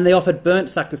 and they offered burnt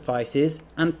sacrifices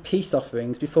and peace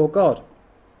offerings before God.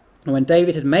 And when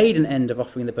David had made an end of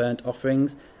offering the burnt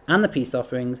offerings and the peace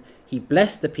offerings, he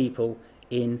blessed the people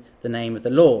in the name of the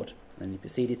Lord. And he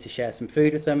proceeded to share some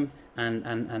food with them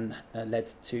and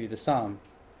led to the psalm.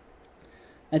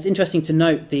 And it's interesting to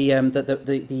note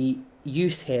the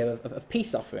use here of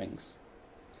peace offerings.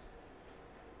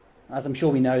 As I'm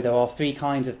sure we know, there are three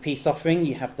kinds of peace offering.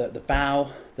 You have the vow,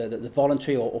 the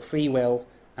voluntary or free will,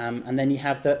 and then you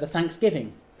have the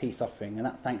thanksgiving peace offering, and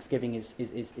that thanksgiving is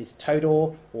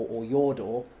todor or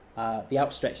yordor, the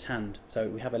outstretched hand. So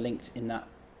we have a link in that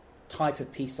type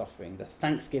of peace offering, the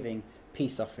thanksgiving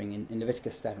peace offering in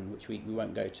Leviticus 7, which we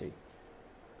won't go to.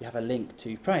 We have a link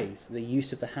to praise, the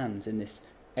use of the hands in this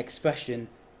expression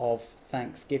of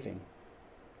thanksgiving.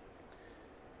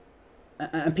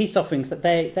 And peace offerings, that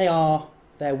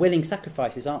they're willing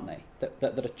sacrifices, aren't they?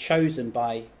 That are chosen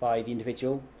by the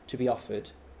individual to be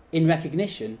offered in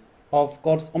recognition of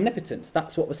God's omnipotence.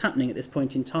 That's what was happening at this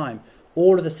point in time.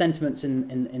 All of the sentiments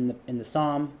in the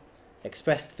psalm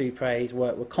expressed through praise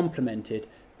were complemented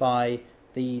by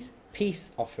these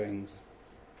peace offerings.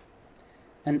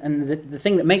 And the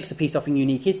thing that makes a peace offering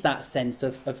unique is that sense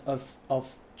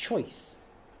of choice.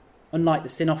 Unlike the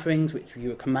sin offerings, which you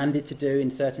were commanded to do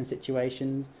in certain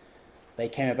situations, they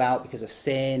came about because of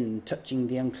sin and touching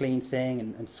the unclean thing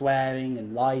and swearing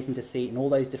and lies and deceit and all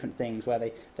those different things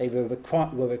where they were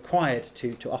required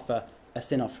to offer a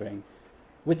sin offering.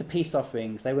 With the peace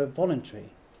offerings, they were voluntary.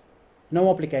 No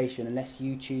obligation unless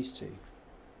you choose to.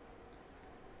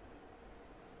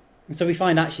 And so we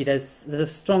find actually there's a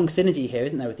strong synergy here,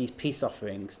 isn't there, with these peace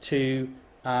offerings to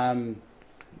praise,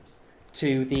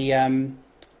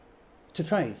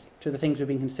 to the things we've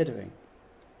been considering.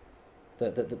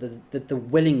 The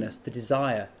willingness, the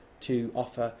desire to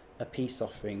offer a peace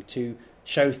offering, to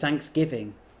show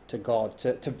thanksgiving to God,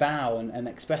 to vow and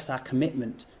express our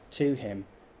commitment to him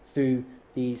through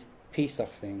these peace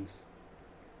offerings.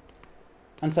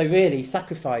 And so really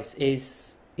sacrifice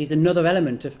is another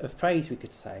element of praise, we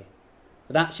could say.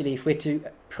 That actually if we're to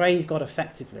praise God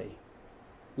effectively,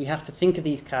 we have to think of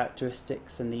these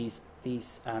characteristics and these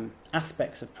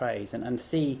aspects of praise and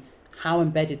see how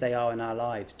embedded they are in our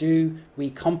lives. Do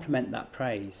we complement that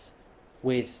praise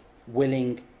with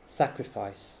willing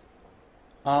sacrifice?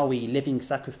 Are we living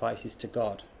sacrifices to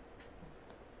God?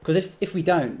 Because if we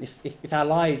don't, if our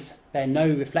lives bear no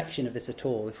reflection of this at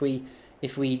all, if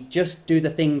we just do the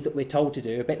things that we're told to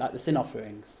do, a bit like the sin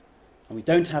offerings, and we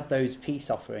don't have those peace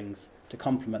offerings to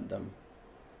complement them,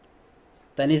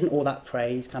 then isn't all that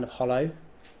praise kind of hollow?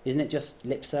 Isn't it just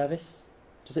lip service?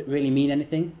 Does it really mean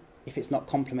anything if it's not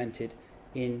complemented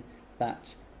in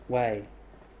that way?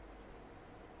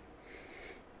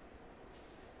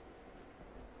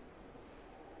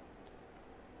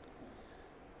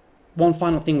 One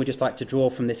final thing we'd just like to draw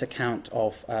from this account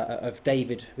of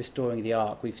David restoring the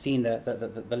ark. We've seen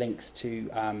the links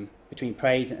to between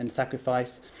praise and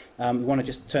sacrifice. We want to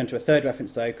just turn to a third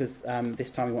reference though, because this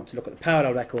time we want to look at the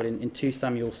parallel record in 2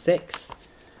 Samuel 6.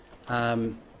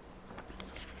 And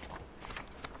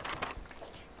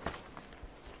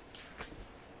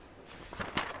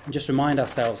just remind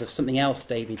ourselves of something else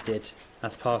David did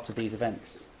as part of these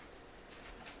events.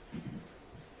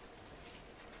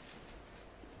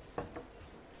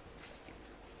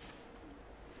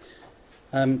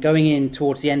 Going in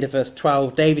towards the end of verse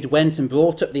 12, David went and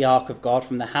brought up the ark of God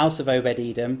from the house of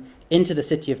Obed-Edom into the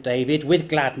city of David with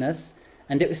gladness.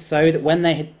 And it was so that when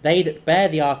they that bare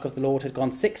the ark of the Lord had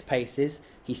gone 6 paces,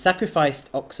 he sacrificed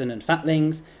oxen and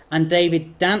fatlings, and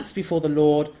David danced before the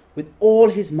Lord with all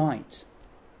his might.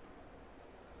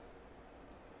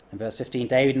 In verse 15,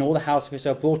 David and all the house of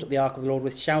Israel brought up the ark of the Lord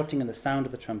with shouting and the sound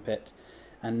of the trumpet.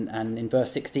 And in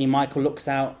verse 16, Michal looks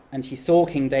out and she saw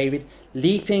King David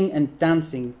leaping and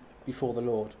dancing before the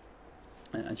Lord.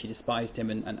 And she despised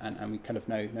him, and we kind of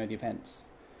know the events.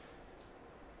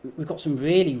 We've got some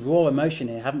really raw emotion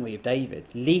here, haven't we, of David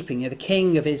leaping, the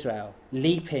king of Israel,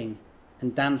 leaping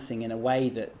and dancing in a way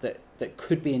that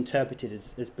could be interpreted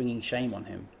as bringing shame on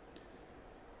him.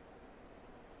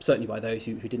 Certainly by those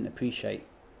who didn't appreciate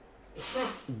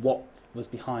what was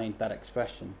behind that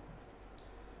expression.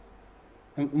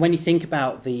 And when you think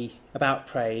about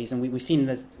praise, and we've seen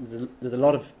there's a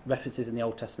lot of references in the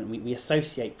Old Testament. We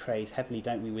associate praise heavily,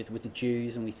 don't we, with the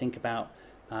Jews, and we think about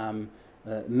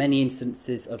many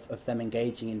instances of them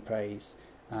engaging in praise.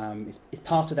 It's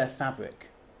part of their fabric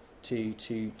to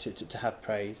have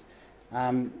praise.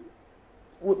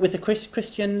 With the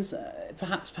Christians,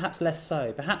 perhaps less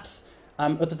so. Perhaps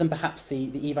other than perhaps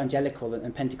the evangelical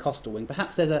and Pentecostal wing,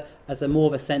 perhaps there's a more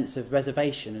of a sense of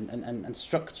reservation and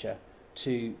structure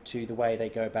to the way they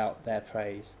go about their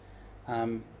praise.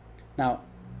 Now,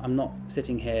 I'm not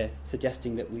sitting here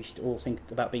suggesting that we should all think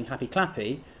about being happy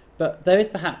clappy, but there is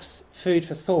perhaps food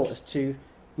for thought as to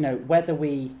whether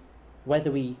we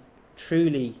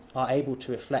truly are able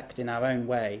to reflect in our own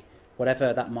way,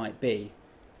 whatever that might be,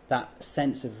 that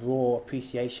sense of raw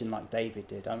appreciation like David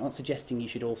did. I'm not suggesting you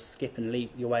should all skip and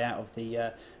leap your way out of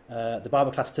the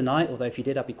Bible class tonight, although if you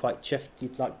did, I'd be quite chuffed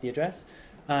you'd like the address.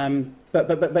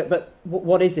 But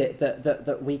what is it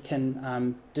that we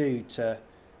can do to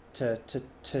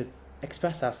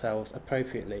express ourselves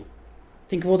appropriately?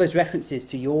 Think of all those references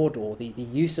to Yordle, the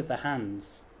use of the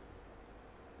hands.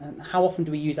 And how often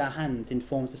do we use our hands in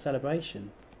forms of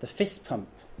celebration? The fist pump,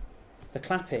 the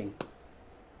clapping,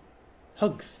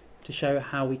 hugs to show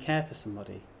how we care for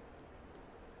somebody.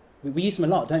 We use them a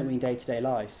lot, don't we, in day-to-day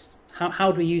lives?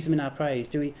 How do we use them in our praise?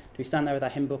 Do we stand there with our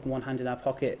hymn book and one hand in our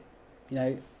pocket?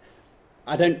 I'm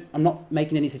not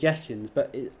making any suggestions,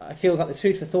 but it feels like there's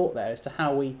food for thought there as to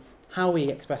how we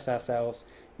express ourselves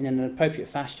in an appropriate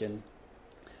fashion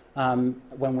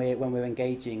when we're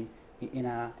engaging in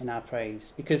our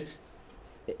praise, because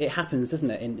it happens,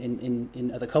 doesn't it,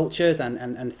 in other cultures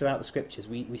and throughout the scriptures.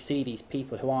 We see these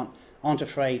people who aren't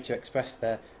afraid to express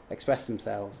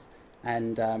themselves,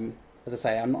 and as I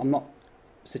say, I'm not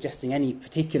suggesting any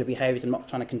particular behaviours. I'm not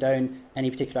trying to condone any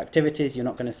particular activities. You're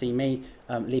not going to see me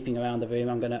leaping around the room,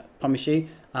 I'm going to promise you.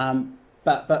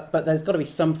 But there's got to be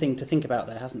something to think about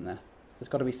there, hasn't there? There's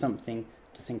got to be something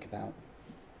to think about.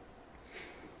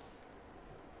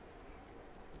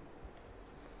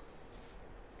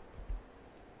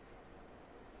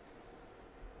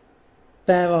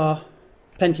 There are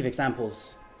plenty of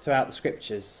examples throughout the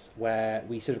scriptures where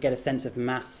we sort of get a sense of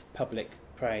mass public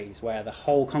praise, where the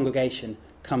whole congregation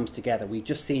comes together. We've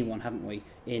just seen one, haven't we,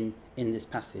 in this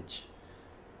passage.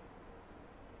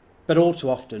 But all too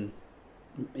often,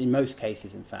 in most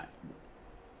cases in fact,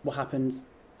 what happens,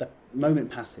 the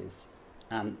moment passes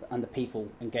and the people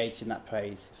engaged in that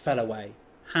praise fell away.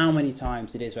 How many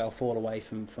times did Israel fall away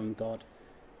from God?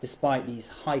 Despite these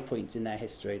high points in their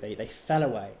history, they fell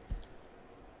away.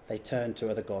 They turned to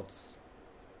other gods.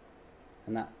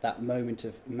 And that moment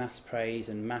of mass praise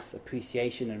and mass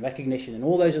appreciation and recognition and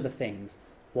all those other things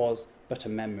was but a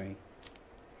memory.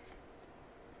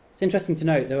 It's interesting to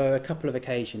note there are a couple of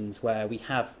occasions where we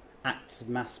have acts of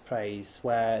mass praise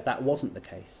where that wasn't the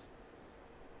case.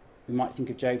 We might think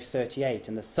of Job 38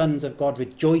 and the sons of God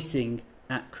rejoicing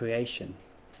at creation.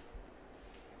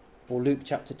 Or Luke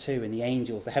chapter 2 and the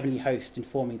angels, the heavenly host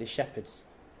informing the shepherds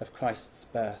of Christ's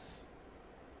birth.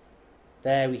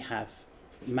 There we have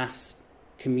mass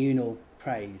communal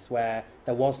praise where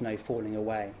there was no falling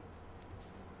away.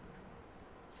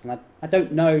 And I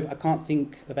don't know, I can't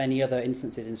think of any other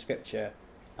instances in Scripture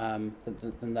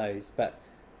than those, but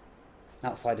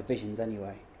outside of visions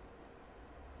anyway.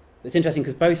 It's interesting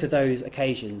because both of those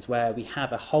occasions where we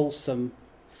have a wholesome,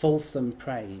 fulsome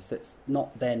praise that's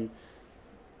not then,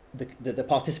 the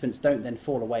participants don't then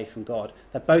fall away from God,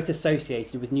 they're both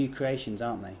associated with new creations,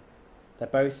 aren't they? They're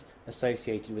both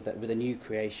associated with a new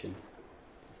creation.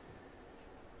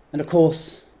 And of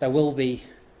course, there will be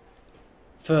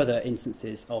further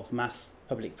instances of mass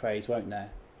public praise, won't there,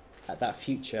 at that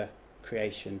future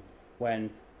creation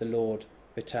when the Lord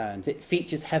returns. It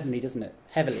features heavily, doesn't it?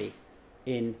 Heavily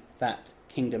in that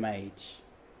kingdom age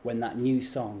when that new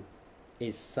song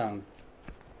is sung.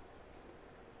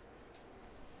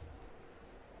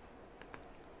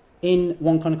 In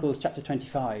 1 Chronicles chapter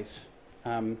 25,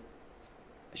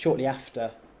 shortly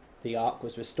after the ark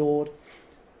was restored,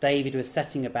 David was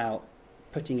setting about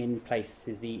putting in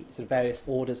places the sort of various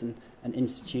orders and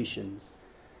institutions.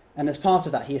 And as part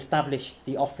of that, he established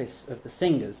the office of the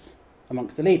singers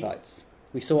amongst the Levites.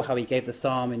 We saw how he gave the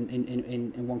psalm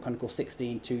in 1 Chronicles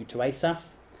 16 to Asaph,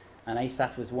 and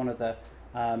Asaph was one of the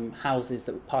houses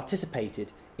that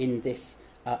participated in this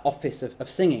office of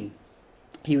singing.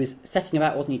 He was setting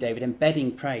about, wasn't he, David,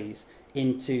 embedding praise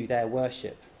into their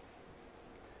worship.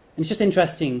 And it's just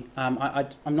interesting,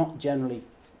 I'm not generally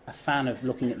a fan of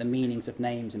looking at the meanings of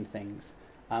names and things,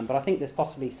 but I think there's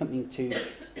possibly something to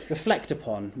reflect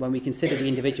upon when we consider the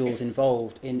individuals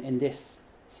involved in this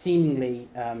seemingly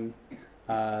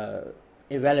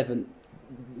irrelevant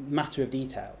matter of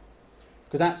detail.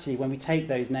 Because actually, when we take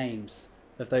those names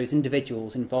of those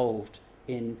individuals involved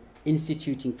in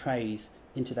instituting praise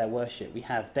into their worship, we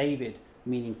have David,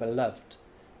 meaning beloved.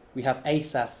 We have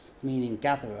Asaph, meaning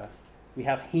gatherer. We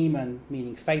have Heman,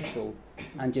 meaning faithful,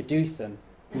 and Jeduthun,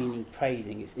 meaning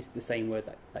praising. It's the same word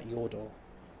that Yordor.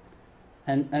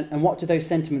 And what do those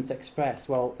sentiments express?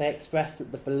 Well, they express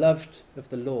that the beloved of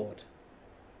the Lord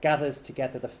gathers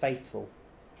together the faithful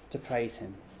to praise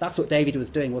him. That's what David was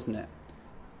doing, wasn't it?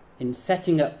 In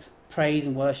setting up praise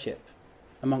and worship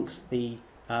amongst the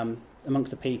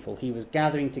people, he was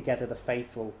gathering together the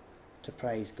faithful to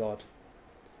praise God.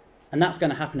 And that's going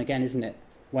to happen again, isn't it?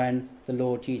 When the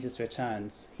Lord Jesus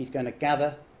returns, he's going to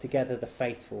gather together the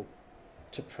faithful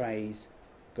to praise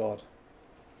God.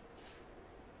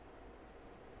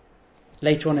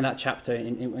 Later on in that chapter,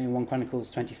 in 1 Chronicles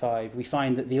 25, we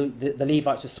find that the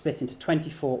Levites are split into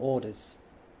 24 orders.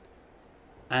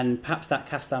 And perhaps that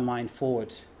casts our mind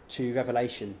forward to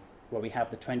Revelation, where we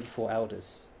have the 24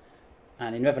 elders.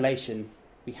 And in Revelation,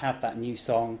 we have that new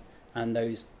song and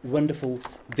those wonderful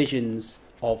visions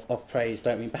of praise,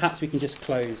 don't we? Perhaps we can just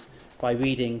close by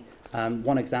reading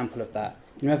one example of that.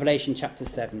 In Revelation chapter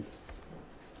 7.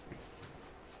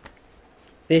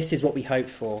 This is what we hope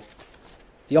for.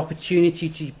 The opportunity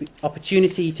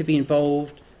to be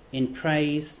involved in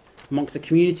praise amongst a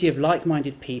community of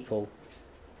like-minded people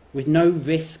with no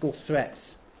risk or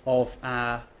threat of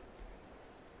our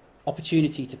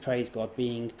opportunity to praise God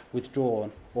being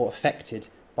withdrawn or affected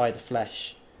by the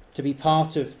flesh. To be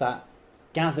part of that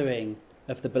gathering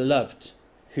of the beloved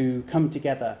who come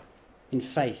together in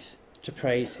faith to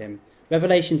praise him.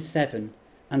 Revelation 7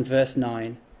 and verse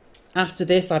 9. After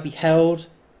this I beheld,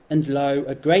 and lo,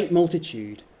 a great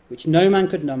multitude, which no man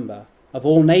could number, of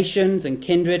all nations and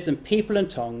kindreds and people and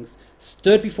tongues,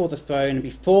 stood before the throne and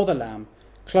before the Lamb,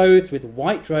 clothed with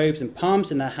white robes and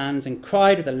palms in their hands, and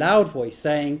cried with a loud voice,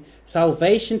 saying,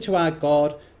 Salvation to our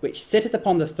God, which sitteth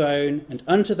upon the throne, and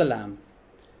unto the Lamb.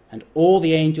 And all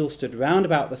the angels stood round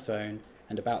about the throne,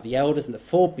 and about the elders and the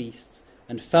four beasts,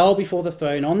 and fell before the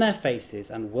throne on their faces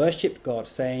and worshipped God,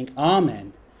 saying,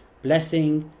 Amen.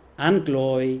 Blessing and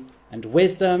glory and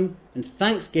wisdom and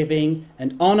thanksgiving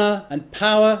and honour and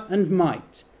power and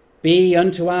might be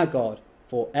unto our God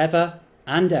for ever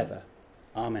and ever.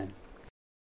 Amen.